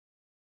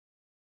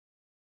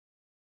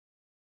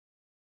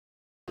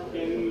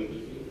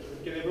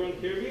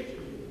hear me?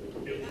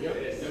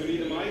 Yep. Do we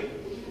need a mic?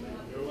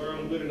 Or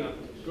I'm good enough?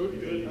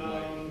 Good.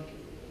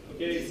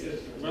 Okay, as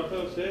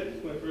Raphael said,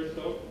 it's my first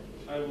talk.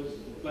 I was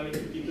planning to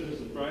keep it a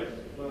surprise,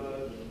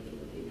 but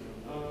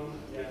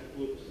yeah,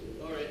 whoops.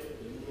 All right.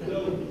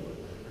 So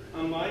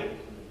I'm Mike,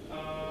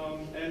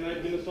 and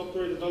I've been a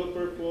software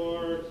developer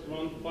for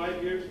around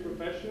 5 years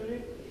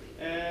professionally,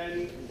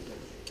 and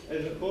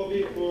as a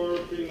hobby for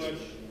pretty much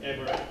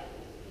ever.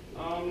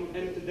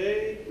 And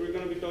today we're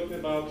going to be talking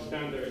about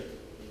standards.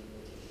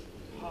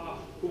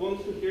 Who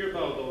wants to hear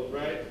about those,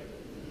 right?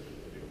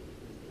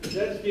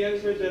 That's the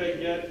answer that I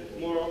get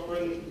more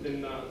often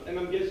than not. And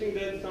I'm guessing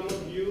that some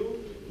of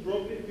you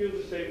probably feel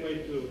the same way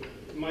too.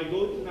 My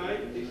goal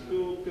tonight is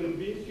to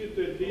convince you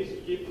to at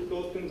least give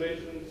code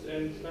conventions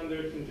and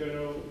standards in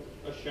general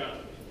a shot.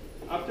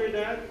 After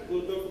that,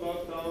 we'll talk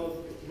about how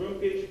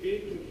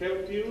GrumPHP can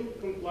help you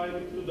comply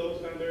with those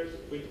standards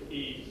with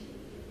ease.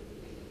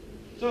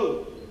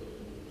 So,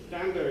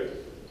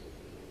 standards.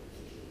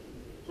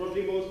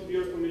 Probably most of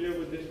you are familiar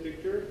with this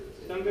picture.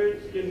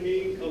 Standards can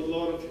mean a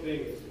lot of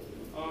things.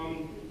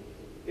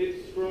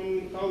 It's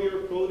from how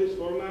your code is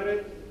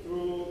formatted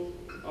through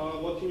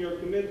what's in your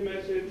commit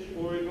message,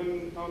 or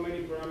even how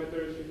many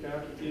parameters you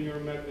have in your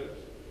methods.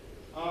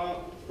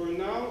 For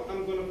now,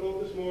 I'm going to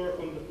focus more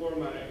on the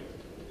formatting.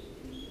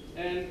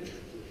 And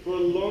for a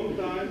long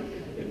time,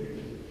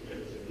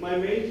 my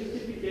main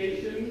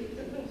justification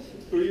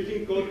for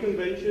using code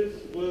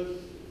conventions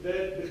was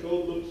that the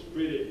code looks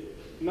pretty.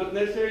 Not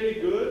necessarily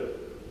good,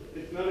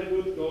 it's not a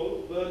good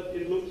code, but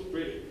it looks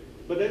pretty.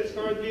 But that's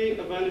hardly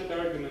a valid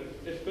argument,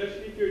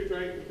 especially if you're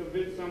trying to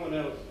convince someone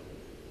else.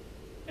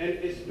 And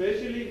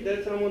especially if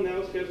that someone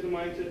else has the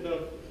mindset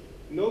of,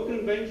 no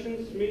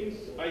conventions means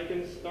I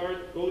can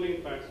start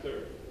coding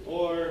faster,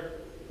 or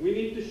we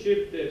need to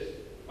ship this.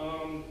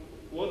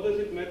 What does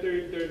it matter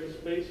if there's a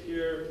space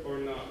here or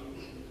not?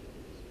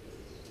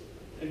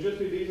 And trust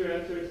me, these are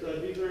answers,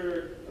 these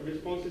are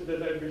responses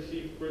that I've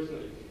received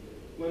personally.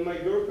 When my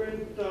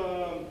girlfriend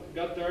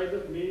got tired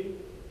of me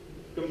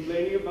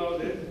complaining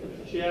about it,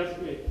 she asked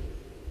me,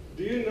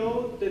 do you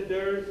know that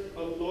there's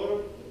a lot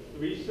of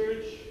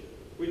research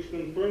which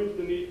confirms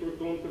the need for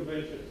code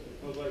conventions?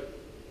 I was like,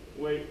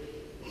 wait,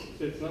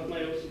 so it's not my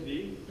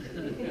OCD?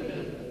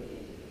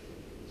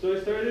 So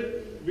I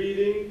started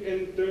reading,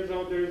 and it turns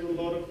out there's a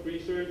lot of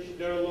research,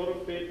 there are a lot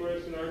of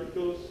papers and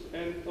articles,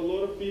 and a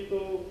lot of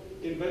people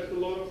invest a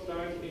lot of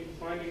time in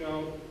finding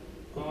out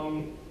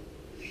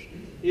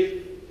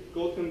if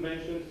code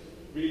conventions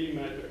really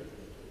matter.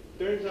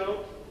 Turns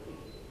out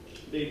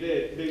they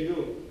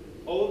do.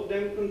 All of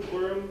them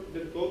confirm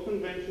that code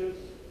conventions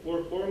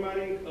for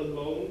formatting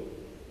alone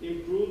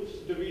improves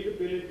the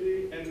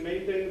readability and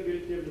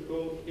maintainability of the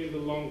code in the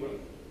long run.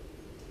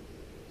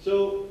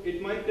 So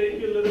it might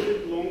take you a little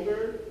bit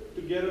longer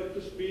to get up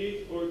to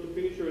speed or to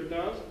finish your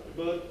task,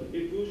 but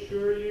it will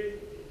surely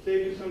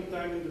save you some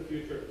time in the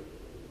future.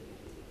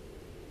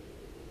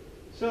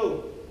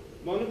 So,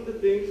 one of the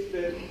things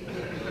that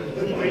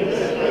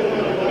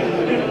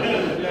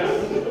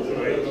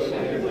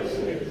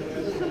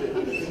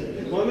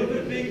one of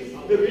the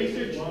things the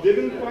research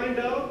didn't find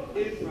out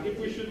is if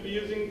we should be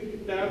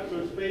using tabs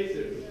or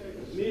spaces.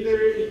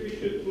 Neither if we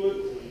should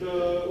put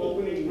the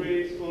opening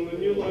brace on the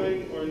new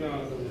line or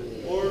not.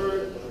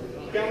 Or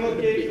camel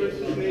case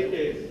versus snake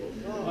case.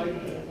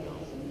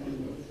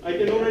 I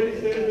can already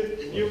say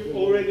that you've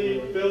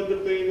already felt the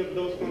pain of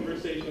those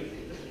conversations.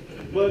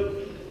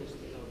 But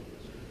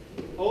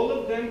all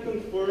of them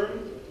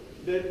confirm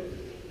that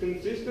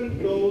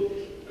consistent code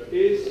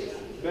is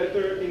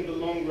better in the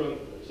long run.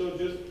 So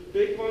just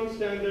pick one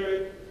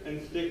standard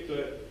and stick to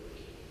it.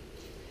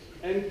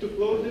 And to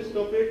close this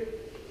topic,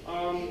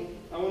 I'm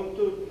not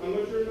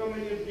sure how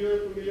many of you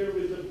are familiar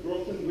with the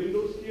broken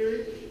Windows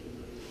theory,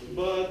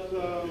 but,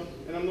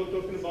 and I'm not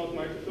talking about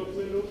Microsoft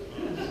Windows.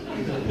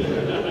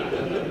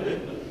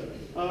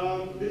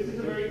 This is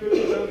a very good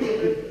example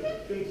of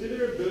it.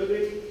 Consider a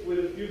building with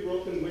a few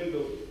broken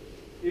windows.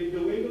 If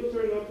the windows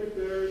are not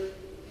repaired,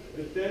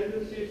 the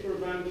tendency is for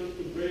vandals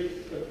to break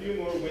a few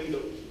more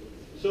windows.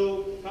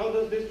 So how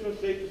does this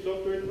translate to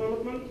software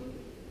development?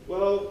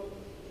 Well,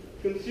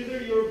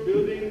 consider your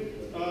building,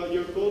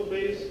 your code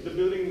base, the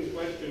building in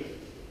question.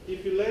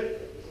 If you let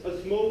a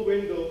small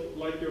window,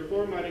 like your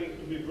formatting,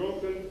 to be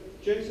broken,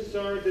 chances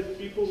are that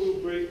people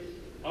will break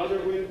other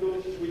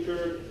windows which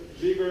are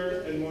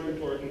bigger and more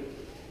important.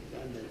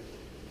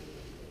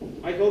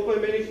 I hope I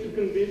managed to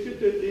convince you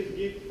to at least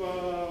give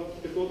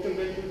the code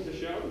conventions a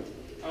shot.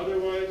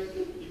 Otherwise,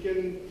 you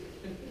can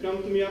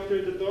come to me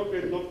after the talk.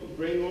 I'd love to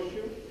brainwash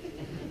you.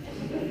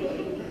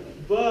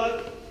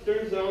 But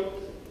turns out,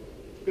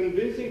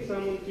 convincing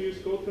someone to use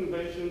code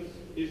conventions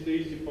is the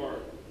easy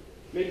part.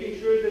 Making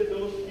sure that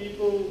those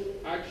people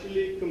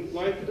actually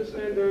comply to the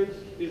standards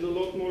is a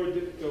lot more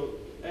difficult.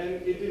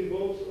 And it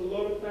involves a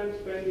lot of time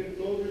spent in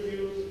code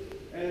reviews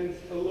and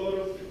a lot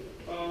of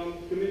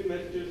commit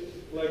messages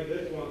like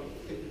this one.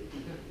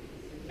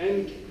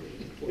 And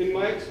in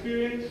my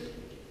experience,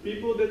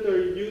 people that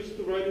are used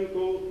to writing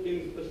code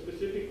in a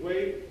specific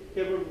way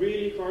have a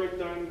really hard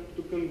time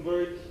to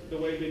convert the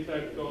way they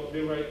type code,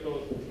 they write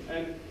code,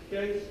 and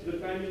hence the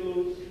time you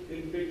lose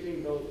in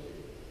fixing those.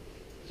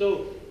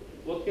 So,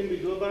 what can we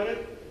do about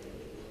it?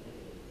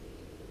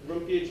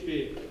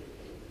 GrumPHP.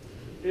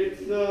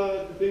 It's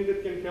the thing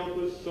that can help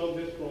us solve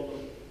this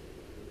problem.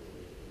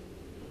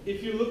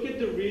 If you look at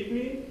the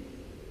README,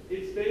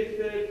 it states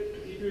that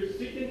if you're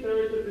sick and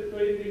tired of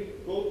defending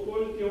code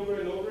quality over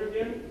and over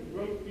again,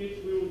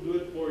 GrumPHP will do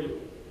it for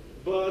you.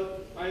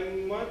 But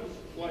I'm not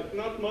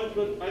much,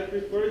 but I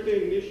prefer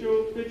the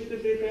initial pitch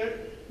that they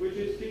had, which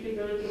is sick and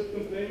tired of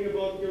complaining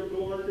about your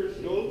coworker's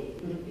code.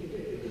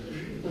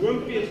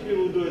 GrumPHP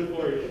will do it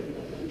for you.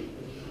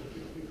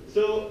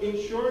 So in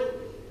short,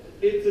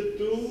 it's a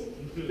tool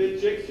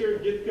that checks your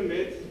Git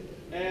commits,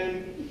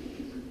 and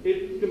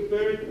it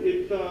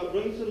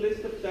runs a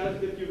list of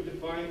tasks that you've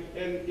defined,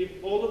 and if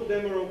all of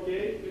them are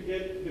okay, you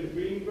get the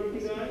green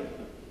grumpy guy,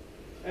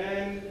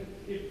 and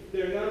if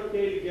they're not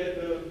okay, you get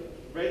the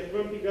red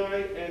grumpy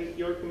guy, and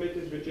your commit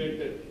is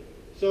rejected.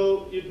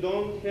 So you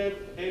don't have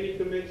any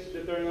commits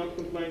that are not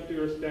compliant to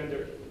your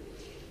standard.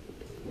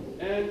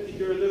 And if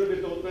you're a little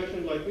bit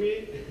old-fashioned like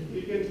me,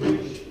 you can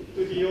switch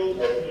to the old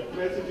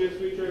messages,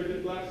 which are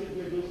the classic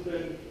Medusa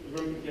and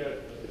Grumpy Cat.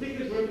 I think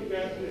the Grumpy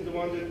Cat is the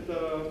one that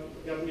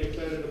got me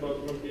excited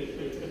about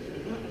GrumPHP.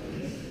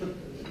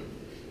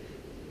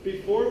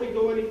 Before we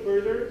go any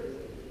further,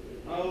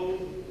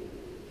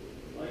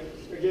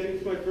 again,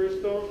 it's my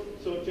first talk,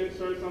 so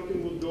chances are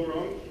something will go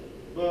wrong,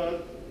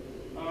 but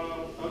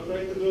I'll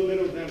try to do a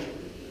little demo.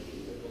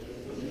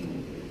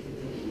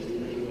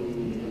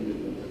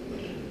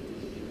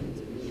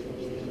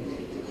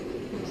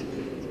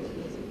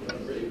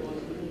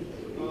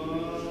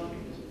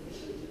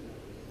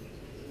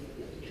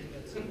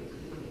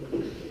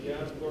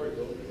 Yeah, of course.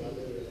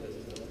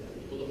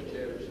 Pull up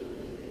chairs.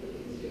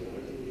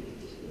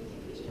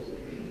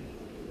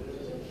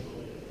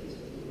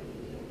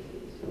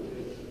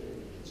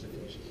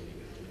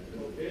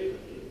 Okay.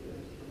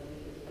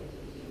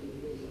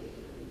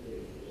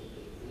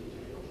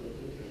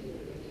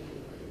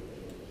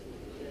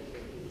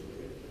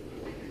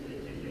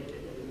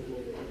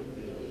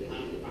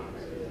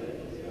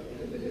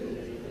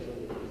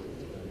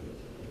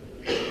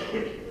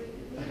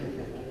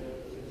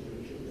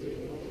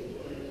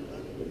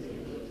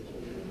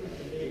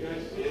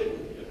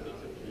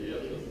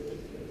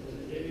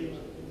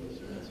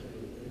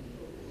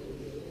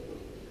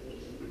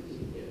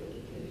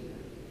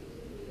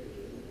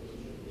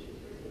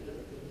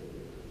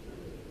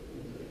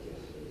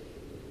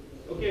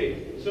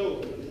 Okay,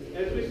 so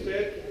as we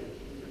said,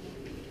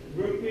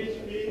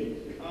 GrumPHP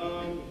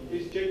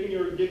is checking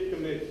your Git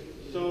commits.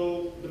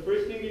 So the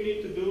first thing you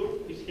need to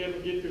do is have a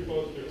Git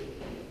repository.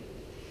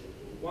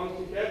 Once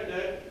you have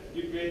that,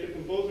 you create a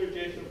composer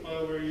JSON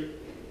file where you.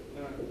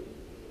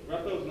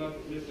 Raphael's not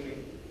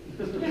listening.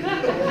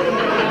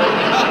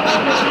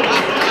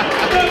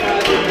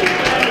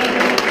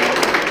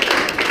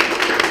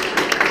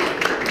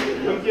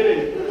 I'm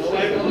kidding.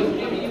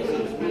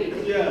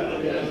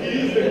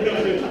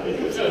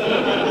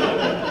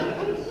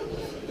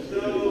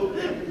 So,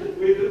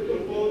 with the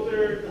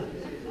composer,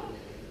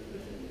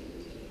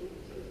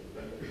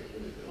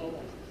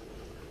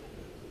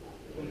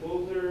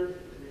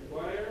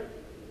 require.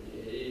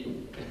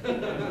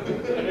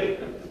 Okay,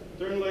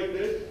 turn like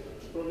this.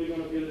 It's probably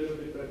going to be a little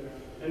bit better.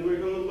 And we're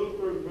going to look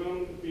for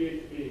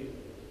GrumPHP.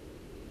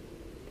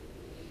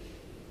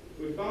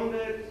 We found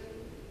it.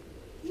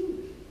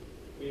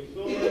 We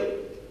installed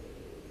it.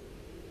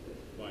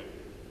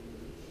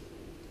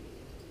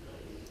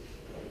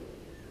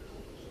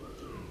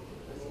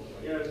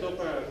 Yeah, so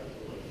fast.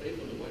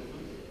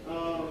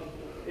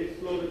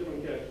 It's loaded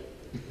from cache.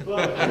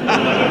 But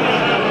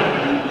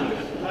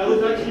I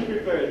was actually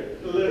prepared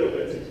a little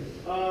bit.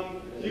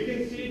 You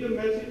can see the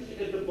message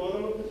at the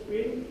bottom of the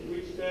screen,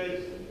 which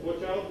says,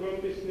 "Watch out,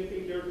 Grump is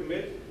sniffing your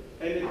commit,"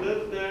 and it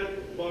does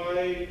that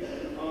by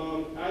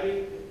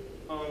adding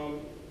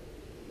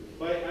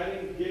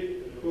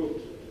Git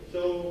hooks.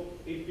 So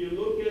if you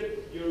look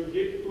at your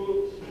Git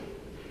hooks.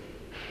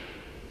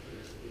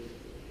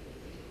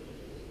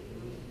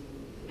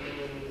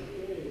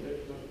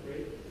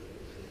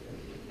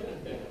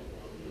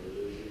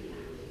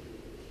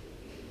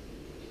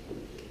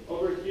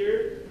 Over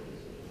here,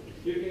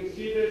 you can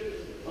see that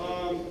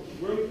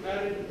Grump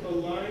added a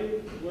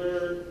line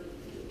where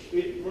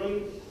it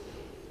runs,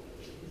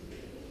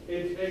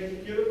 it's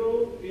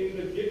executable in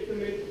the Git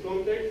commit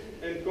context,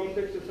 and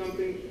context is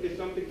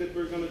something that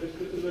we're going to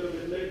discuss a little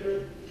bit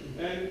later,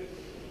 and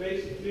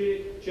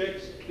basically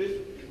checks this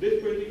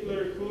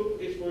particular hook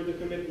is for the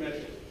commit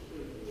message.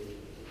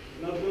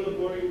 Not going to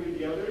bore you with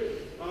the others.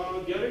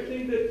 The other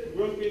thing that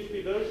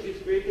GrumPHP does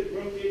is create a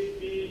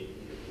GrumPHP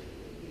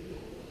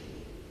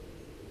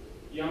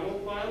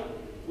YAML file,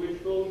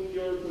 which holds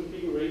your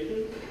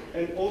configuration.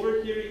 And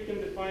over here, you can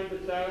define the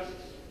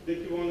tasks that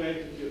you want to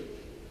execute.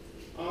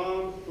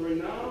 For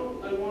now,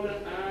 I want to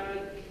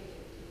add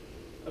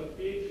a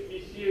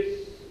PHP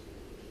CS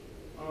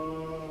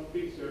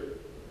fixer.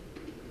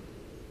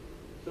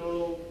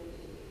 So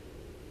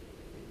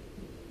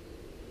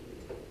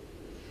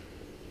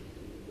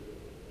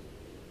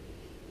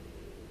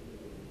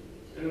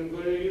and I'm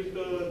going to use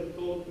the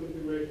default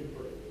configuration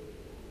for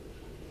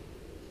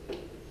it.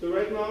 So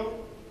right now,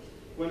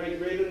 when I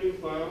create a new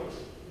file,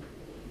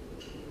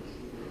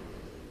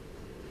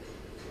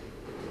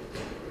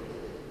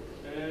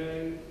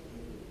 and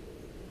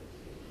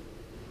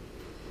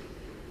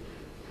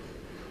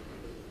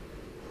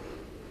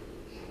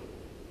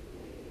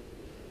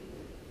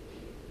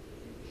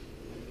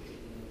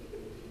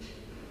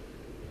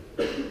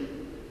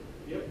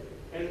yep,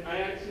 and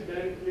I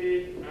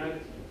accidentally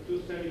add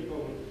 2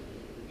 semicolons.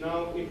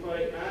 Now, if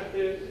I add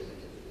this,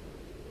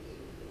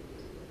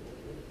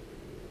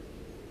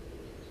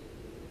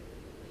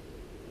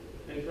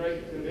 and try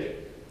to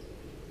commit,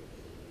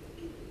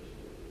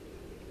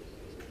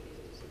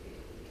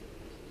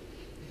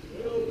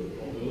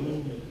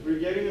 we're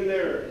getting an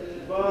error,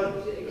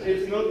 but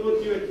it's not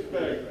what you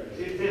expect.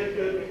 It says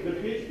that the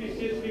PHP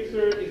CS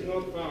fixer is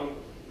not found.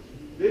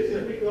 This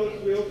is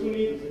because we also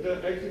need the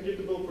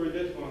executable for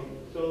this one.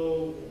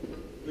 So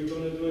we're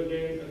going to do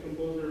again a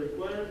composer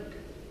required.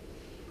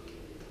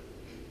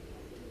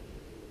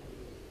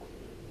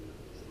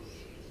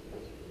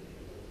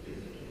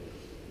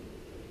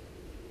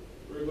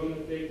 We're going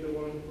to take the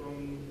one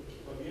from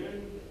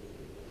Fabian.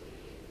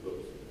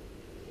 Oops.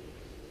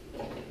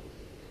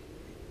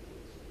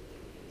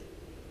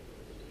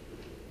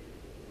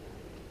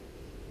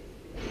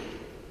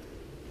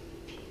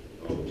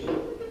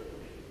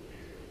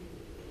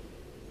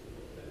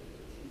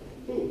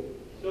 Cool.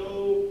 So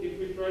if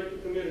we try to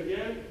commit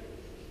again,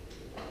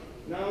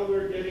 now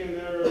we're getting an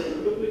error.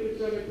 Duplicate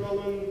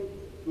semicolon,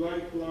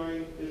 line to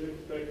line is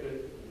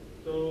expected.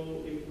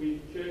 So if we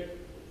check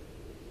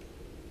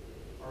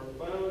our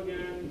file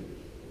again,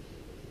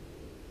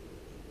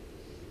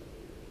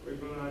 we're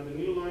going to add a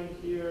new line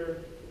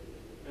here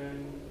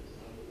and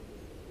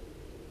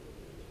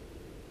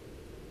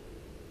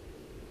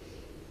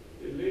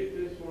delete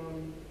this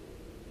one,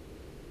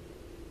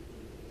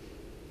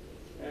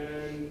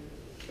 and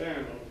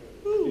bam,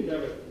 you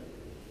have it.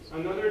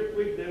 Another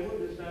quick demo.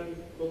 This time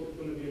hope it's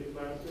going to be a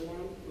faster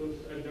one because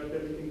I've got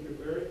everything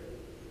prepared.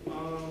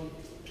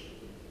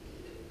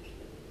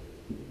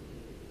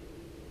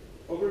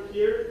 Over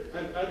here,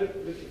 I've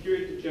added the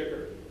security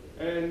checker,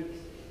 and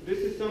this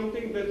is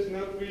something that's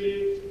not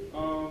really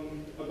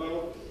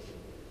about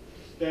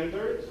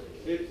standards.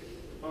 It's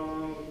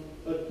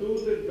a tool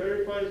that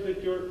verifies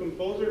that your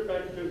composer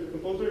packages, the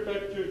composer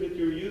packages that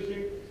you're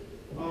using,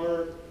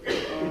 are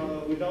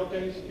without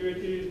any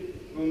security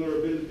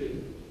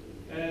vulnerability.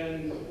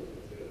 And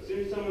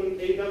since I'm an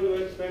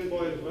AWS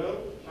fanboy as well,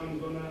 I'm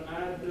gonna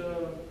add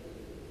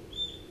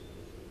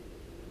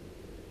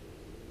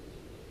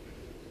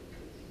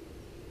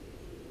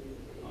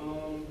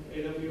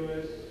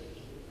AWS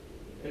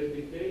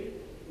SDK,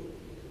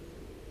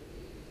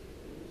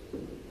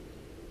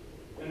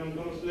 and I'm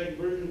going to select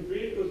version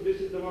 3 because this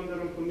is the one that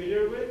I'm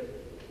familiar with.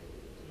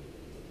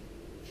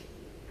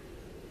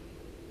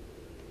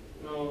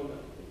 No.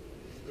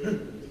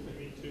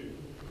 Me too.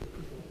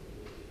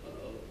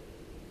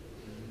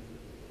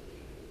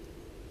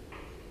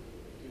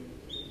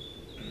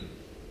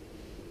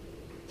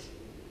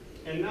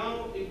 And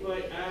now if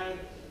I add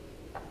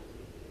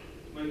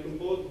my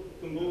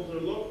composer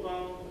log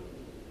file,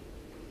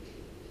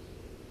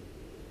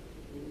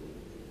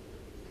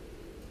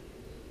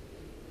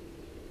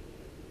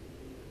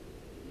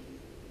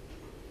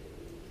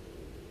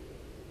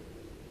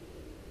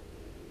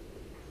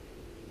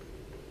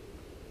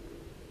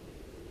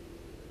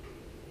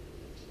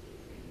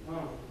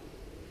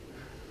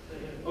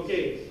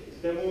 okay,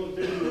 demo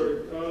didn't work.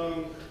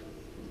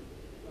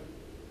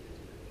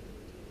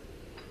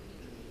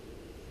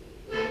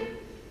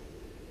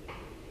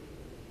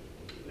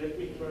 Let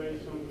me try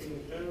something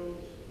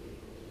else.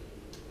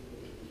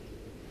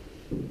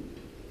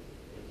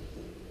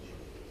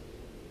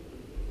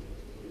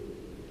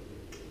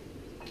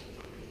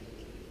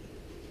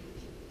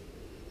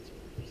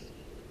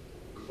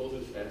 Compose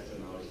is fast and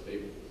now it's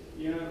stable.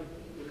 Yeah,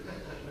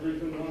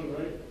 version 1,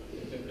 right?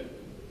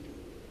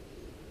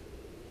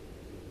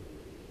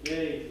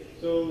 Yay.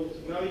 So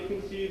now you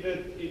can see that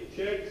it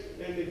checks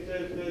and it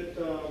says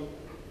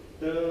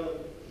that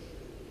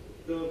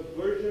the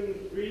version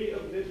 3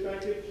 of this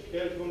package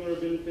has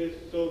vulnerabilities,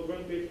 so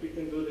GrumPHP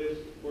can do this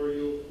for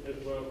you as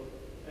well.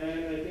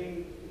 And I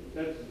think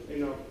that's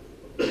enough.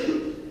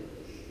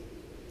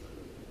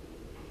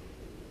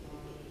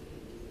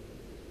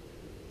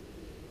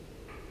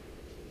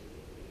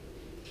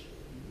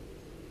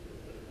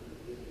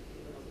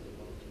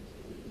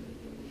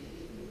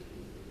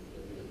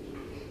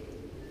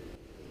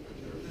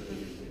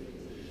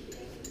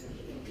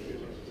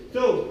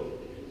 So,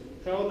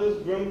 how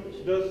does Grump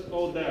does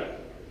all that?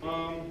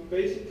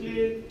 Basically,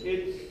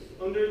 it's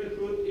under the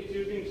hood. It's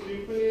using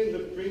Symfony and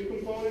the Spring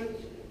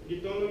components,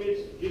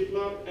 Gitonomics,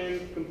 GitLab,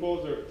 and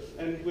Composer.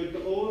 And with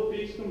all of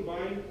these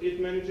combined, it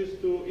manages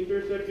to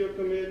intercept your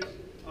commits,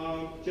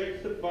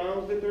 checks the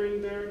files that are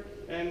in there,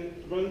 and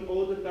run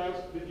all the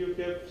tasks that you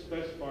have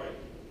specified.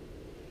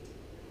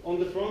 On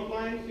the front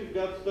lines, you've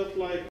got stuff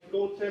like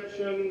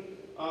Codeception,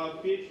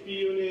 PHP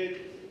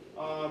Unit,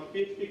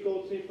 PHP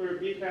Code Sniffer,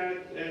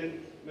 Bhat,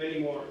 and many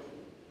more.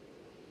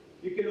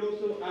 You can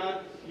also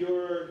add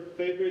your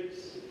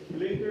favorites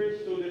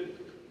linkers so that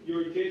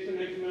your JSON,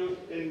 XML,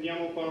 and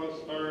YAML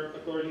files are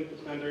according to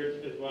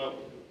standards as well.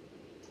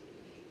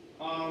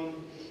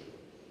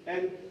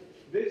 And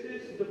this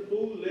is the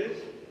full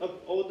list of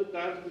all the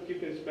tasks that you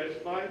can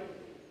specify.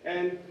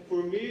 And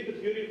for me, the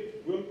beauty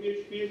of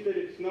GrumPHP is that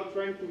it's not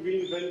trying to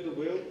reinvent the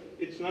wheel.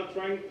 It's not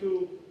trying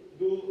to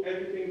do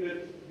everything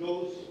that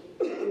those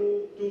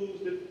cool tools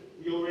that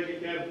we already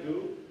have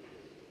do.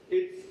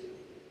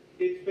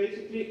 It's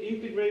basically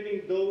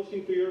integrating those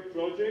into your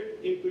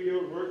project, into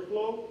your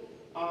workflow.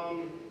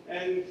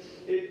 And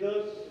it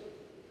does,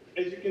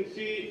 as you can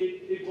see,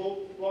 it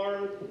evolves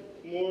far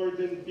more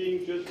than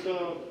being just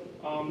a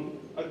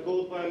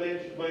code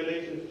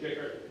violations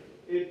checker.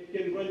 It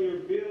can run your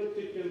builds,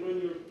 it can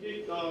run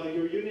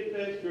your unit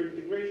test, your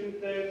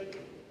integration test.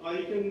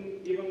 You can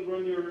even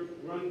run your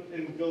run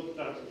and build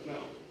tasks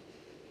now.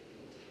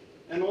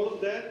 And all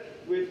of that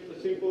with a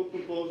simple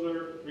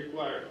composer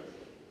required.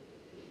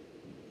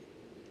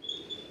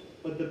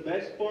 But the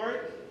best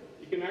part,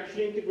 you can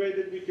actually integrate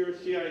it with your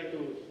CI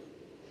tools.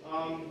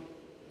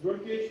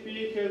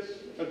 GrumPHP has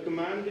a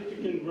command that you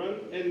can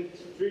run and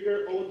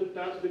trigger all the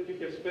tasks that you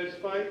have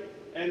specified,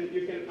 and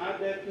you can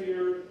add that to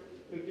your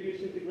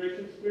continuous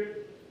integration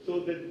script so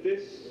that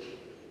this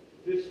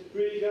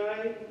pretty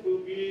guy will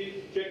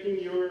be checking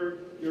your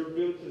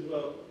builds as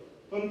well.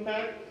 Fun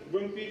fact,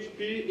 GrumPHP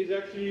is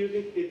actually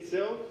using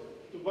itself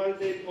to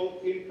validate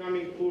all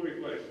incoming pull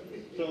requests.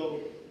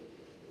 So,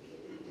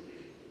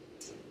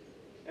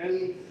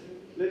 and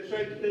let's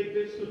try to take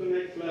this to the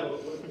next level.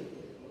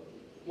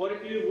 What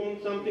if you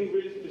want something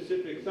really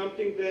specific,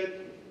 something that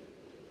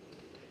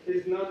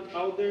is not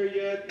out there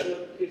yet,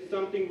 but is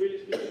something really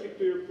specific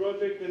to your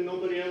project and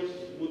nobody else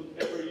would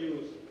ever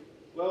use?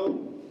 Well,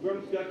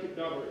 Grum's got you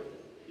covered.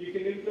 You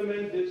can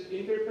implement this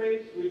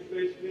interface, which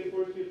basically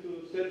forces you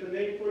to set a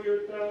name for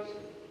your task,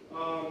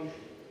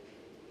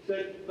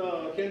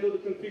 handle the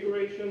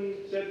configuration,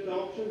 set the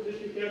options that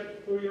you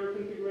have for your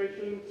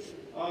configuration,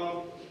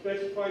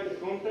 specify the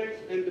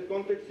context, and the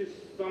context is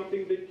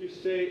something that you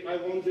say, I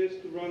want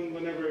this to run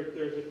whenever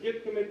there's a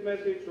git commit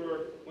message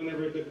or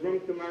whenever the Grum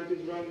command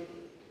is run.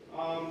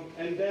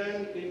 And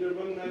then in the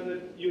run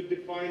method, you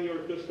define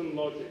your custom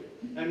logic.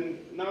 And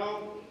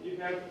now you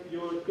have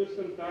your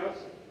custom task,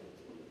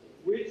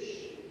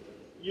 which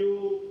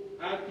you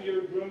add to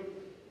your Grum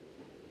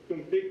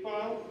config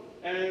file,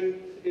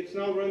 and it's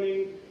now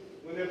running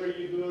whenever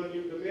you do a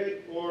new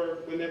commit or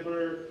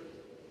whenever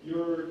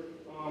your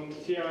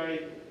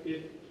CI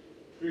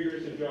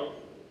triggers a job.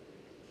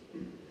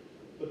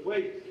 But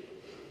wait,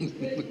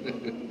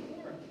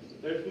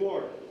 there's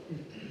more.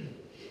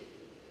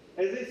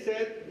 As I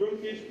said,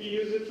 GrumPHP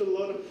uses a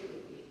lot of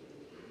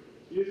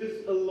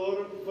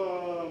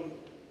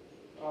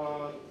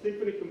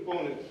Symfony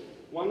components.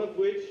 One of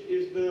which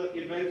is the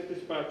events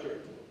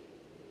dispatcher.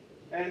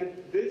 And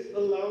this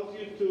allows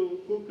you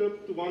to hook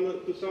up to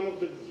some of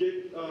the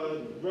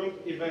Grum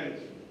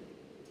events.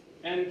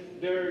 And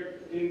they're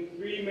in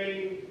three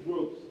main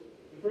groups.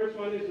 The first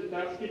one is the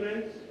task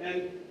events,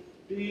 and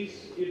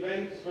these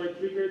events are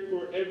triggered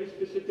for every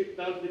specific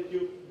task that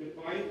you've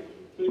defined.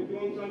 So if you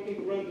want something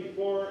to run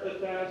before a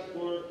task,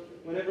 or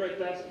whenever a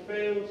task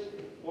fails,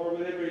 or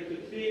whenever it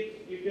succeeds,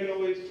 you can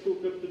always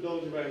hook up to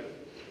those events.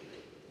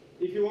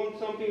 If you want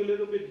something a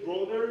little bit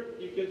broader,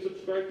 you can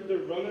subscribe to the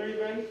runner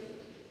events.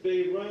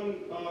 They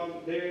run,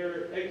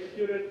 they're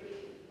executed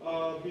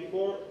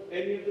before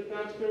any of the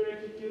tasks are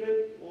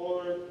executed,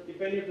 or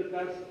if any of the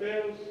tasks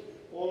fails,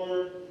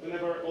 or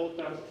whenever all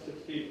tasks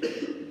succeed.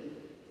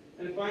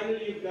 And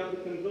finally, you've got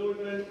the console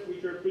events,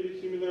 which are pretty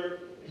similar.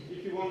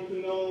 If you want to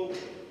know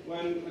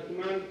when a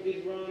command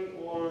is run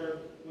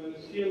or when a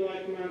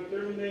CLI command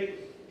terminates,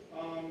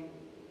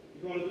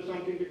 if you want to do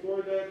something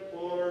before that,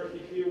 or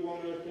if you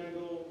want to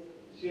handle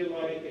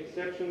CLI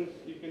exceptions,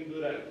 you can do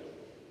that.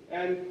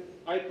 And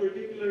I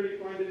particularly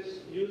find this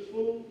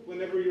useful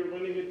whenever you're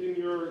running it in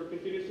your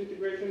continuous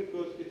integration,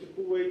 because it's a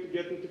cool way to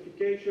get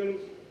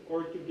notifications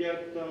or to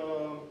get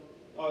to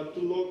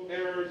log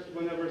errors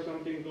whenever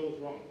something goes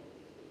wrong.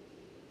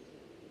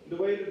 The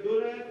way to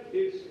do that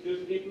is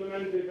just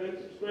implement the event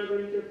subscriber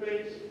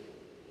interface.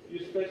 You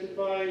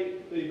specify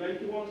the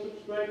event you want to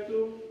subscribe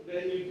to,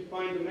 then you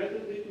define the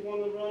method that you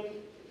want to run,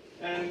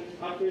 and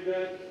after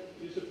that,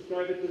 you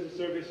subscribe it as a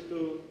service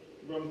to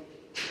Grum's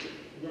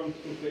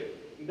config.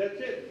 And that's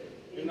it.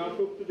 You're now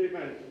hooked to the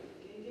event.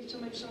 Can you give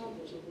some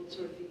examples of what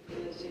sort of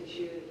things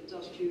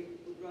tasks you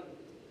would run?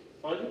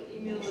 Pardon?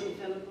 Email the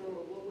developer,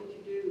 or what would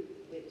you do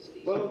with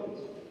these? Well,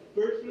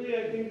 personally,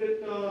 I think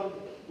that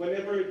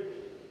whenever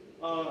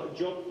a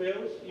job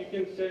fails, you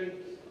can send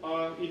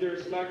either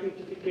a Slack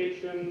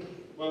notification,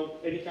 well,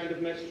 any kind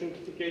of message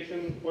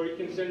notification, or you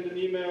can send an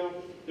email.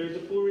 There's a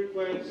pull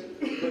request,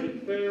 but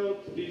it failed.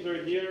 These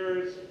are the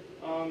errors.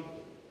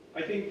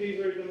 I think these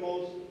are the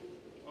most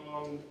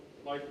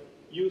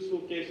useful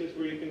cases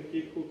where you can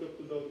keep hooked up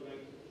to those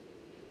events.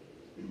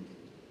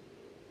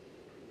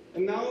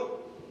 And now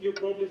you're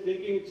probably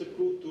thinking it's a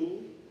cool tool.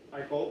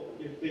 I hope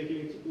you're thinking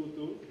it's a cool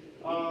tool.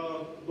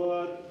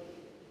 But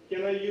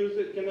can I use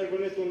it? Can I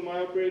run it on my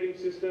operating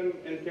system?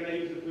 And can I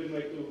use it with my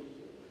tools?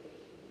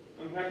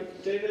 I'm happy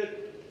to say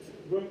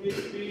that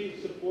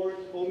GrumPHP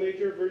supports all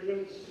major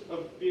versions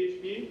of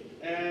PHP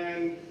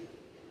and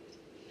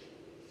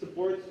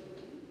supports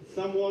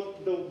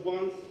somewhat the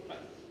ones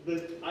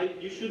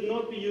that you should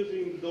not be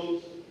using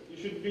those. You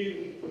should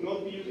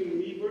not be using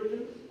me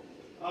versions.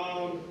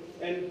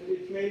 And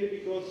it's mainly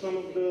because some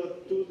of the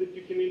tools that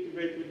you can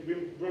integrate with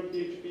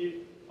GrumPHP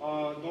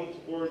don't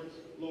support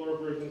lower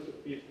versions of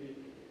PHP.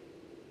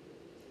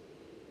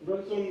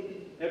 Runs on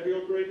every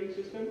operating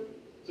system.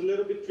 It's a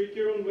little bit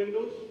trickier on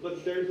Windows,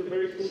 but there's a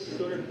very cool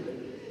tutorial,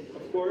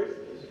 of course.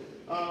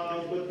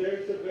 But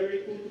there's a very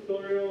cool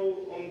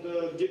tutorial on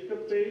the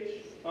GitHub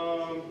page.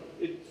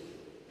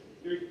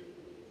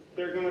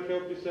 They're going to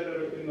help you set it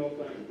up in no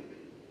time.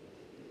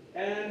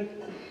 And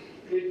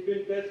it's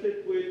been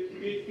tested with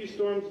PHP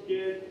Storm's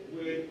Git,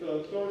 with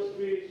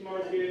SourceTree,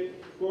 SmartGit.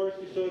 Of course,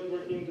 you saw it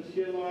working in the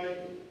CLI.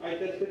 I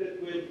tested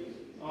it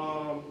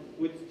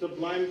with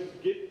Sublime's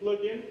Git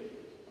plugin.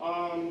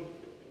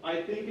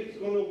 I think it's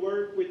going to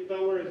work with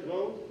Tower as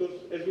well, because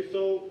as we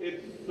saw,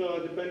 it's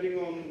depending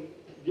on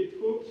Git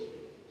hooks.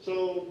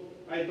 So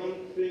I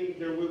don't think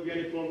there will be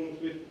any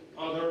problems with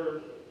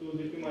other tools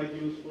that you might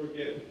use for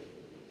Git.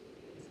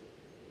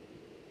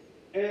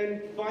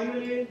 And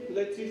finally,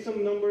 let's see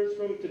some numbers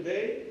from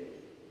today.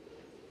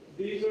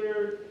 These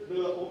are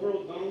the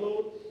overall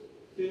downloads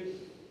since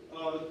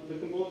the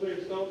composer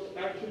installs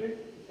actually.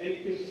 And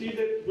you can see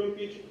that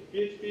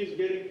GrumPHP is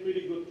getting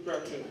pretty good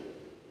traction.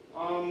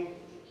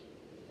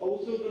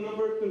 Also, the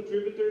number of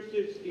contributors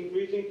is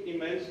increasing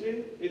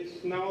immensely.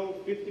 It's now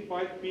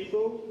 55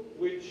 people,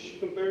 which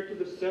compared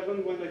to the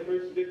 7 when I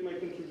first did my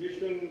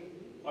contribution,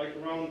 like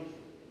around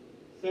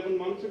 7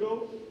 months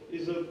ago,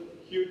 is a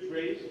huge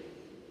raise.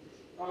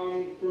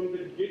 From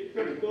the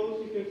GitHub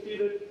goals, you can see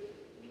that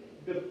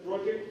the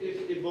project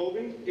is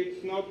evolving.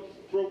 It's not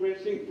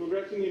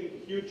progressing in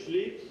huge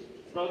leaps,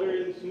 rather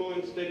in small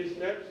and steady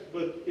steps,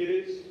 but it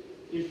is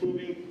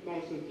improving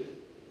constantly.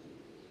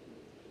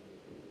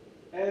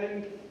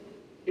 And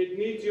it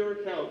needs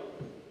your help.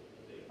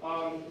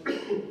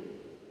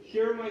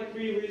 Here are my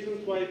 3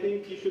 reasons why I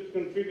think you should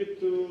contribute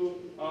to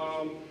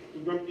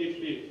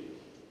GrumPHP.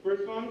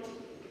 First one,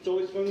 it's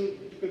always fun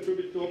to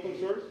contribute to open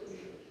source.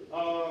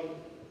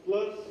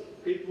 Plus,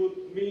 it would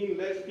mean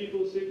less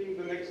people sitting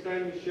the next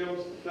time Michelle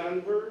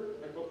Sandberg,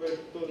 I hope I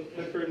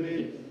said her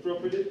name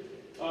properly,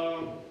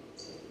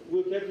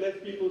 we'll have less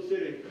people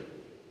sitting.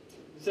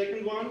 The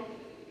second one,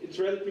 it's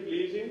relatively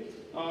easy.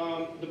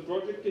 The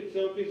project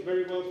itself is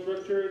very well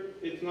structured.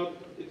 It's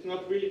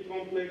not really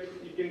complex.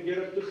 You can get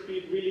up to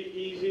speed really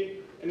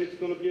easy, and it's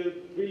going to be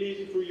really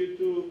easy for you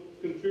to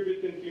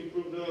contribute and to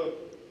improve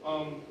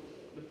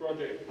the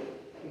project.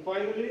 And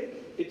finally,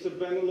 it's a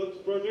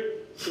Benelux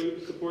project, so you'll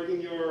be supporting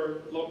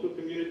your local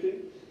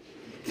community.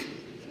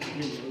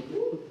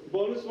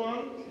 Bonus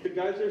one, the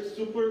guys are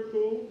super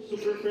cool,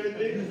 super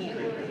friendly.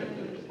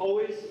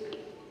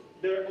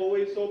 They're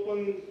always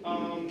open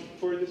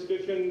for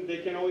discussion.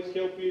 They can always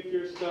help you if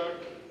you're stuck.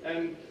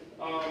 And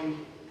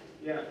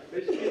yeah,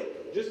 basically,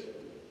 just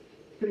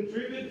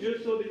contribute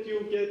just so that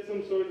you get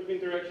some sort of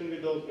interaction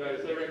with those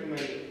guys. I recommend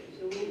it.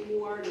 So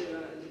who are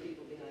the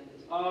people behind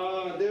this?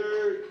 There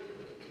are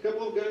a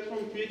couple of guys from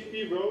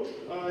PHP Bro.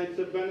 It's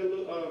a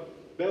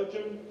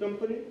Belgium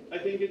company. I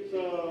think it's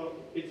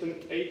an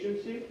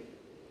agency.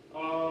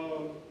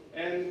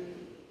 And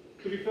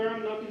to be fair,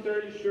 I'm not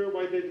entirely sure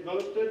why they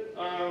developed it.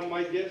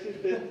 My guess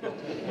is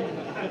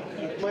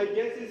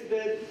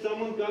that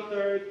someone got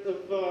tired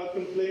of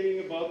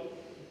complaining about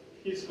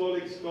his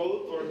colleague's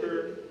code or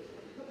her.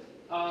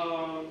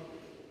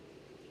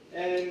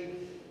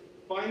 And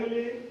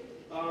finally,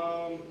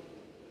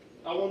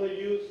 I want to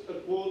use a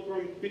quote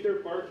from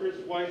Peter Parker's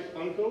wise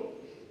uncle.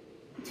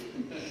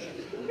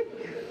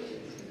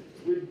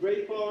 With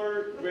great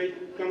power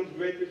comes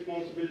great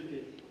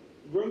responsibility.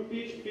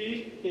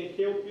 GrumPHP can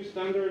help you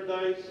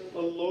standardize a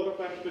lot of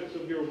aspects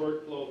of your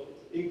workflow,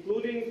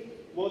 including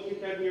what you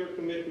have in your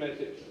commit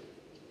message.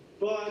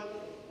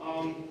 But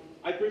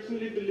I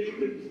personally believe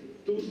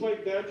that tools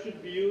like that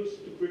should be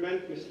used to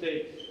prevent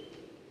mistakes.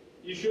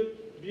 You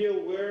should be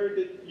aware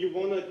that you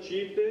want to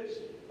achieve this,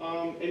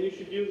 and you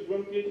should use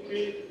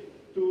GrumPHP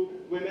to,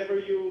 whenever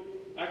you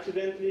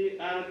accidentally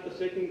add a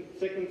second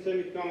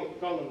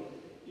semicolon,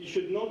 you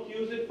should not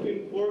use it to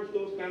enforce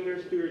those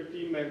standards to your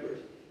team members.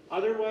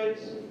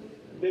 Otherwise,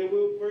 they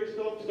will first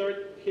off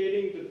start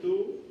hating the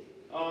tool.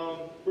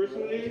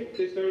 Personally,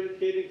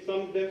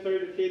 some of them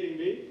started hating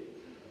me.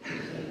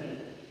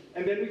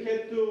 And then we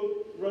had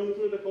to run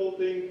through the whole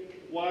thing,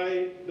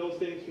 why those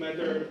things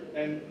matter,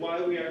 and why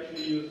we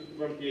actually use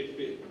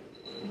GrumPHP.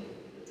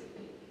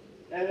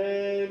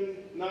 And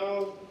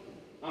now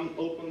I'm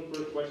open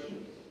for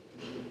questions.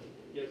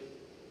 Yes?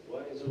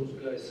 Why is those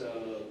guys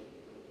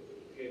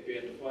happy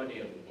and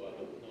funny but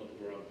not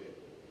grumpy?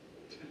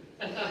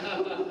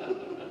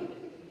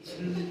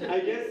 I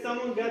guess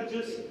someone got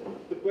just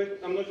the question.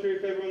 I'm not sure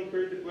if everyone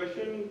heard the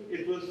question.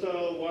 It was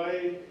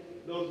why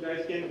those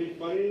guys can't be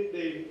funny.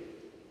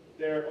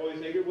 They're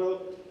always angry.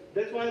 Well,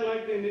 that's why I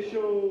like the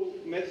initial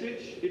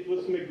message. It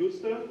was me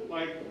gusta,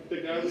 like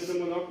the guy with the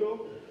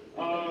monocle.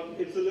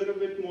 It's a little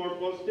bit more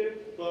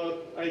positive,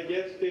 but I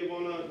guess they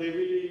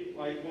really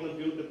wanna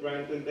build the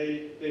brand, and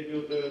they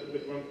build the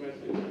Grump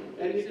message.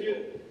 And if you,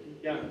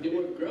 yeah, They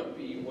were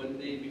grumpy when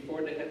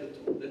before they had the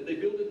tool. They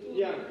built the tool.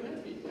 yeah. They were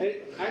happy.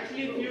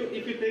 Actually,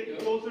 if you take a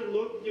closer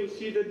look, you'll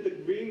see that the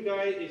green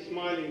guy is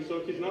smiling,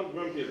 so he's not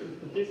grumpy.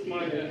 He's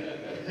smiling.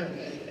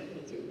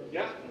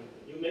 Yeah.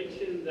 You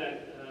mentioned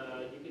that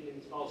you can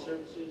install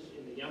services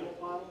in the YAML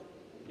file.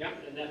 Yeah.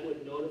 And that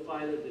would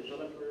notify the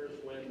developers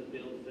when the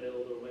build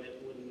failed or when it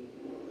wouldn't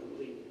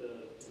complete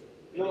the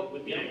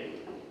with YAML.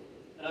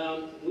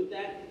 Would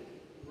that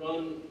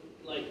run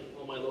like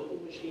on my local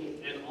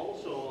machine and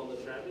also on the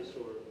Travis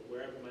or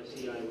wherever my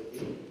CI would be?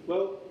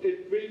 Well,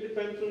 it really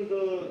depends on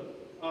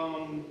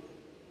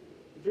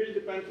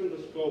the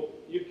scope.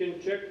 You can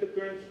check the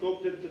current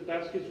scope that the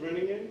task is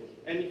running in,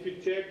 and if you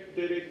check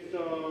that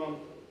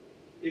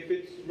if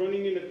it's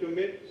running in a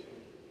commit.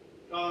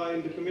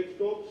 In the commit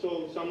scope,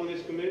 so someone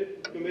is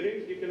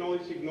committing, you can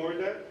always ignore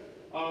that.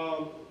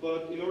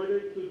 But in order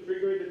to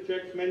trigger the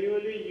checks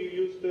manually, you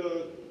use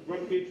the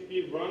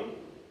GrumPHP run,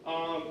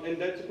 and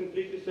that's a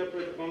completely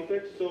separate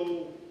context.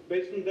 So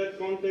based on that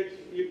context,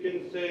 you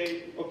can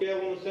say, okay, I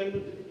want to send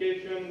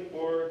notification,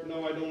 or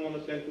no, I don't want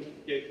to send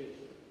notifications.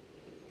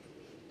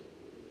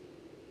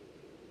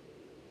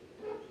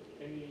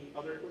 Any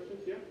other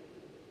questions? Yeah?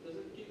 Does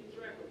it keep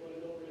track of what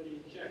it already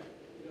checked?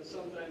 Because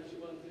sometimes you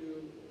want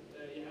to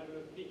you have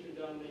a feature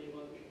done and you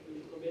want to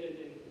commit it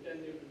in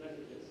 10 different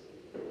messages.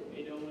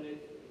 You don't want it,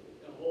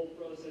 the whole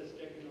process,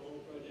 checking the whole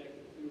project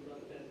to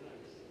run 10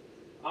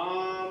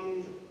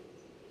 times.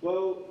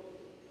 Well,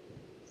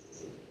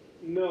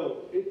 no,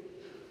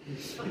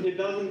 it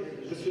doesn't.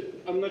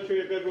 I'm not sure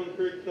if everyone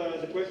heard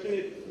the question.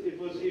 It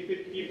was if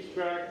it keeps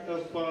track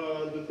of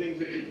the things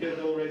that it has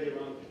already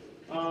run.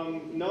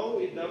 No,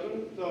 it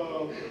doesn't.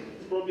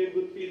 It's probably a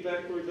good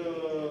feedback for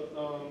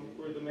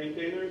the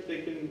maintainers.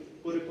 They can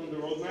put it on the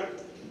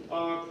roadmap.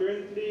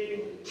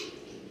 Currently,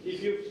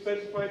 if you've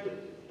specified the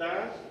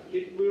task,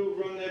 it will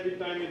run every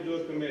time you do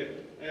a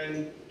commit.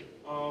 And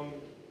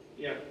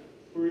yeah,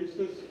 for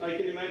instance, I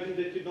can imagine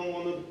that you don't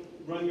want to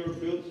run your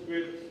build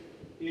script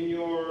in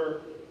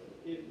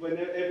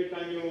every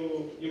time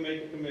you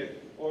make a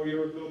commit or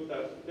your build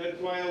task. That's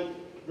why I'll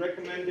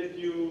recommend that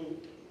you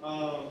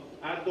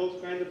add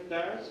those kind of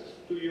tasks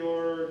to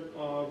your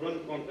run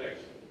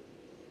context.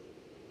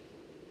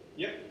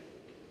 Yeah?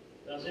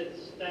 Does it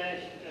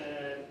stash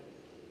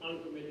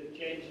uncommitted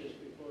changes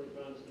before it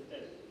runs the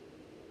test?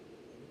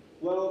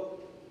 Well,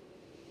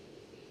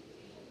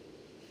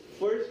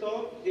 first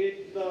off,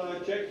 it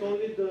checks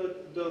only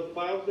the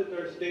files that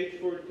are staged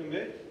for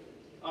commit.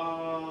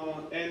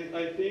 And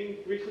I think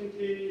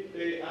recently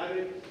they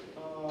added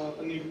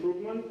an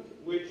improvement,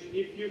 which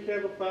if you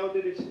have a file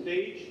that is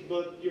staged,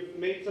 but you've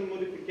made some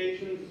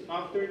modifications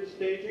after the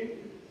staging,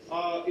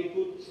 it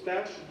would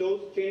stash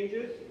those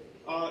changes,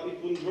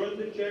 it will run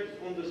the checks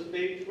on the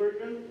staged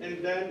version,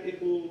 and then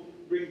it will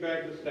bring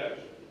back the stash.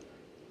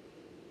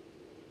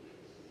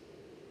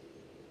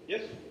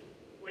 Yes?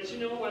 Once you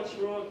know what's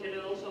wrong, can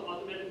it also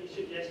automatically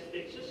suggest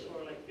fixes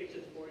or like fix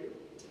it for you?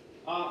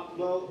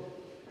 Well,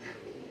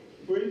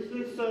 for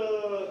instance,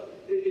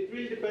 it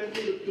really depends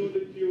on the tool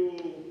that you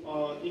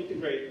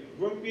integrate.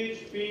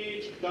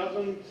 GrumPHP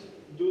doesn't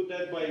do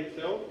that by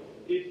itself.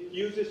 It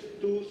uses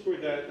tools for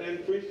that.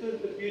 And for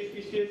instance, the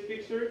PHP CS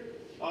Fixer,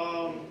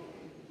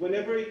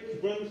 whenever it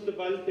runs the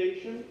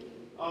validation,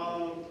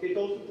 it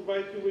also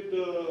provides you with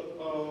the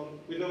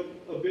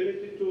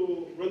ability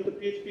to run the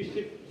PHP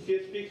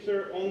CS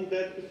Fixer on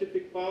that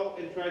specific file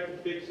and try to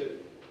fix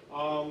it.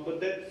 But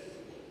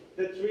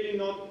that's really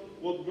not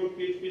what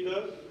GrumPHP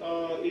does.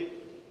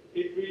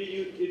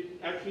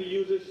 It actually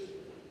uses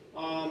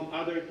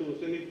other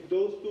tools, and if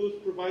those tools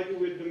provide you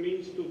with the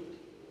means to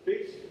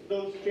fix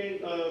those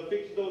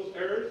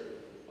errors,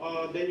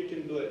 then you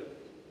can do it.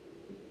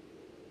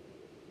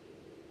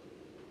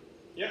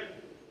 Yeah.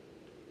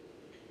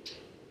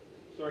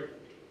 Sorry.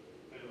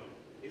 I don't know.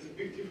 Is a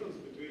big difference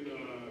between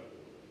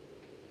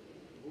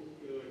book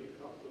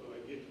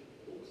GitHub Git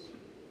books.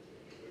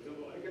 For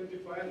example, I can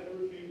define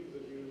everything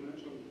that you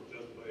mentioned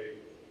just by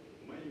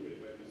manually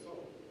by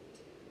myself.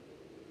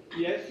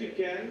 Yes, you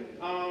can.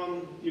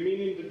 You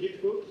mean in the Git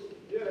hooks?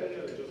 Yeah,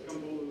 just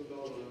compose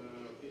down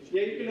PHP.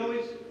 Yeah, you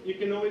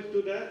can always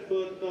do that,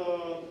 but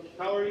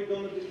how are you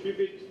going to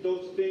distribute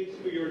those things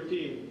to your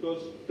team?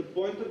 Because the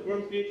point of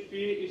GrumPHP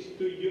is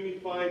to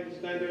unify the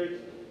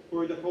standards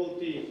for the whole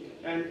team,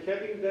 and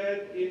having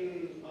that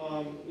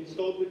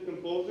installed with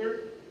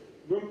Composer,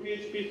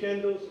 GrumPHP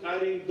handles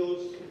adding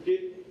those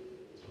Git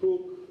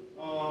hook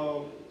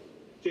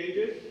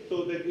changes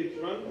so that it's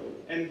run,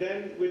 and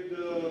then with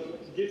the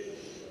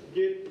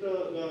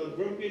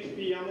GrumPHP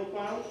YAML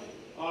file,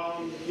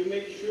 you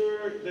make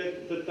sure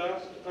that the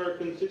tasks are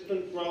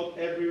consistent throughout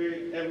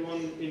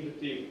everyone in the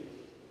team.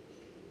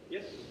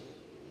 Yes?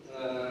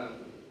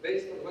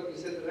 Based on what you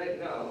said right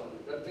now,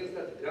 that means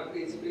that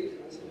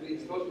GrumPHP has to be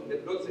installed in the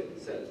project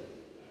itself.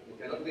 It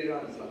cannot be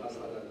run as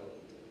standalone.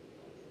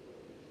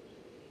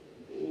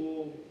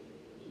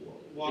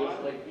 Why?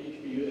 Just like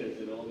PHP units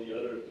and all the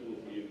other tools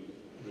we use,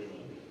 pretty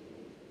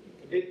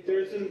much.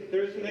 There's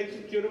an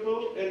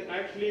executable, and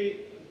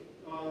actually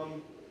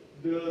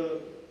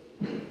the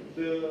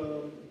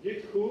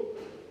Git hook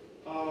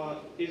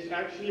is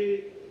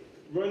actually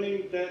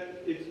running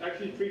that. It's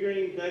actually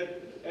triggering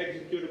that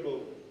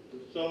executable.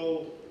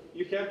 So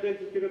you have the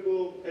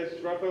executable, as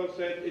Rafael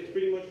said, it's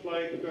pretty much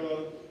like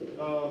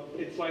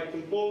it's like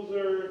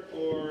Composer,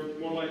 or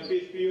more like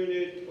PHP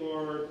unit,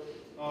 or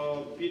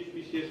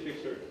PHP CS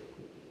Fixer.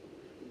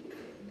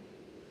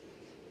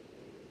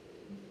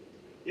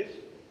 Yes?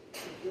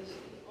 Yes.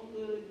 On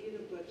the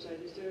GitHub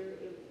website, is there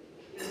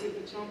plenty of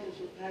examples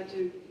of how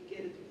to get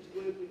it to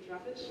work with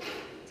Travis?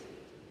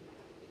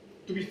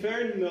 To be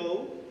fair,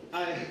 no.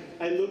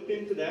 I looked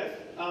into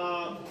that,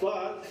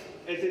 but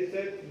as I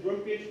said,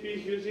 GrumPHP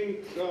is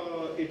using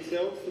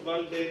itself to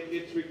validate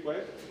its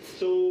request.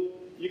 So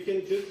you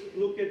can just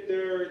look at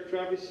their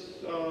Travis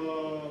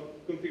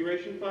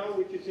configuration file,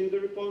 which is in the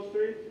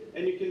repository,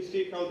 and you can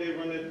see how they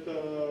run it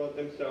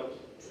themselves.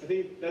 I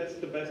think that's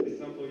the best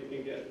example you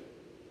can get.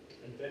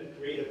 And then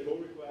create a pull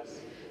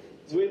request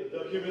With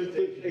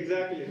documentation.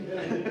 Exactly.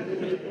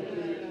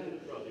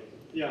 Project.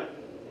 Yeah.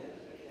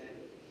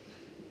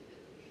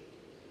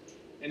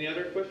 Any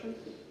other questions?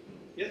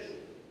 Yes?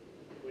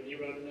 When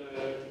you run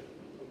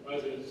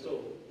composer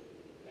install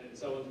and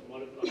someone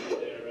modifies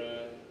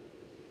their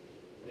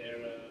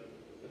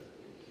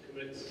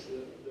commits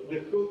The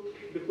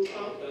hook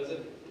out? does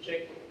it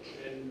check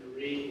and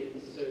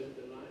reinsert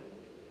the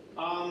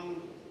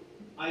line?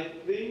 I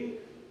think,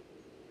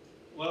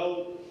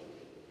 well,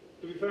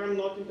 to be fair, I'm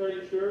not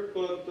entirely sure,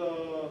 but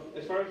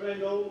as far as I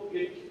know,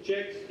 it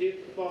checks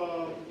if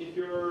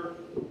your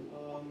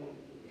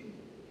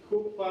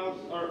hook files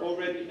are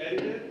already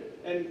edited,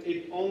 and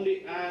it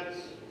only adds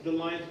the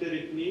lines that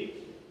it needs.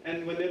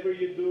 And whenever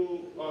you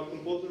do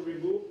Composer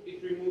remove,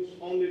 it removes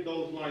only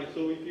those lines.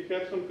 So if you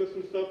have some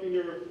custom stuff in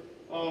your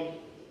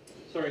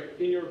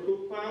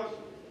hook files,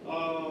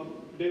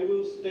 they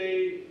will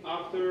stay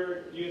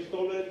after you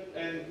install it,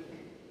 and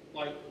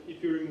like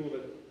if you remove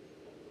it.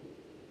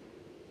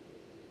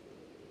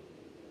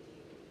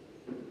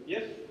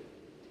 Yes?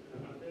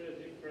 Are there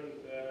different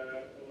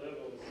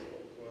levels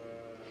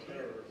of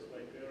errors,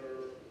 like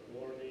error,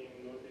 warning,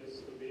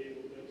 notice, to be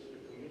able to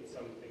actually commit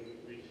something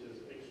which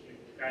is actually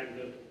kind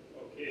of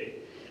okay?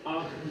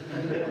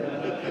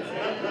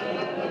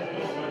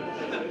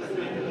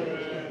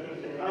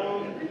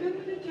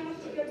 Remember that you have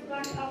to get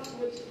back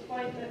afterwards to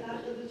find that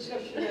after the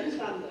discussion at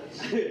standards.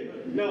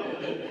 No,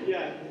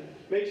 yeah.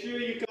 Make sure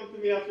you come to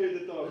me after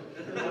the talk.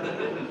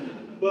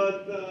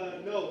 But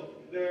no,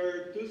 there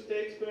are two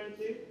states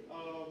currently,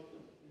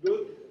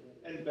 good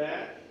and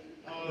bad.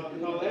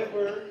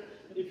 However,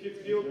 if you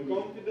feel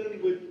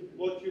confident with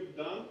what you've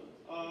done,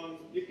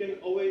 you can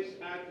always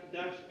add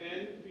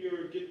 -n to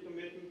your git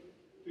commit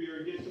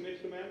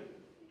command,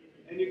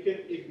 and you can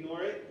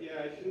ignore it.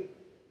 Yeah,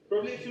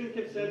 probably shouldn't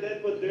have said that,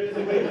 but there's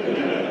a way to do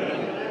it.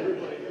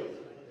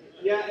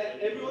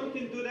 Yeah, everyone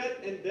can do that,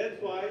 and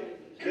that's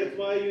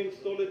why you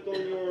install it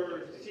on your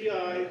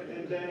CI,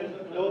 and then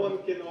no one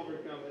can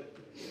overcome it.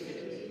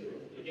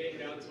 You're getting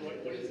down to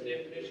what is the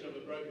definition of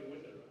a broken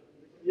window?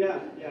 Yeah,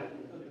 yeah.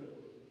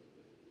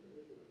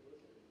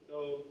 So,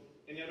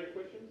 any other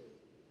questions?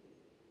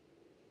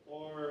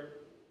 Or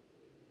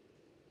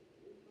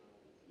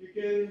you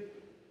can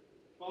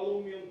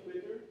follow me on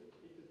Twitter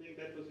if you think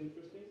that was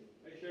interesting.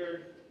 I share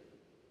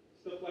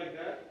stuff like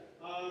that.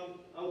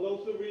 I would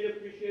also really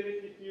appreciate it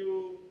if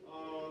you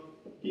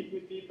give me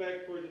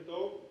feedback for the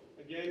talk.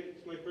 Again,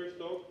 it's my first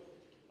talk.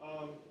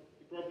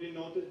 You probably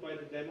noticed by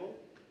the demo.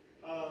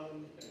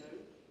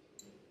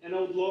 And I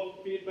would love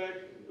feedback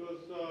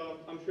because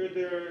I'm sure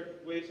there are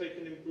ways I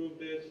can improve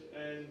this,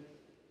 and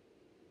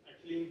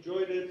actually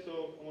enjoyed it, so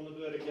I want to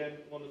do it again,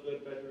 want to do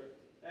it better.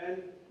 And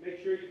make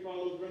sure you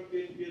follow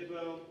GrumPHP as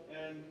well,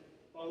 and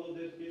follow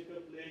this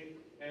GitHub link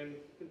and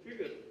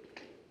contribute.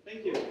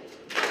 Thank you.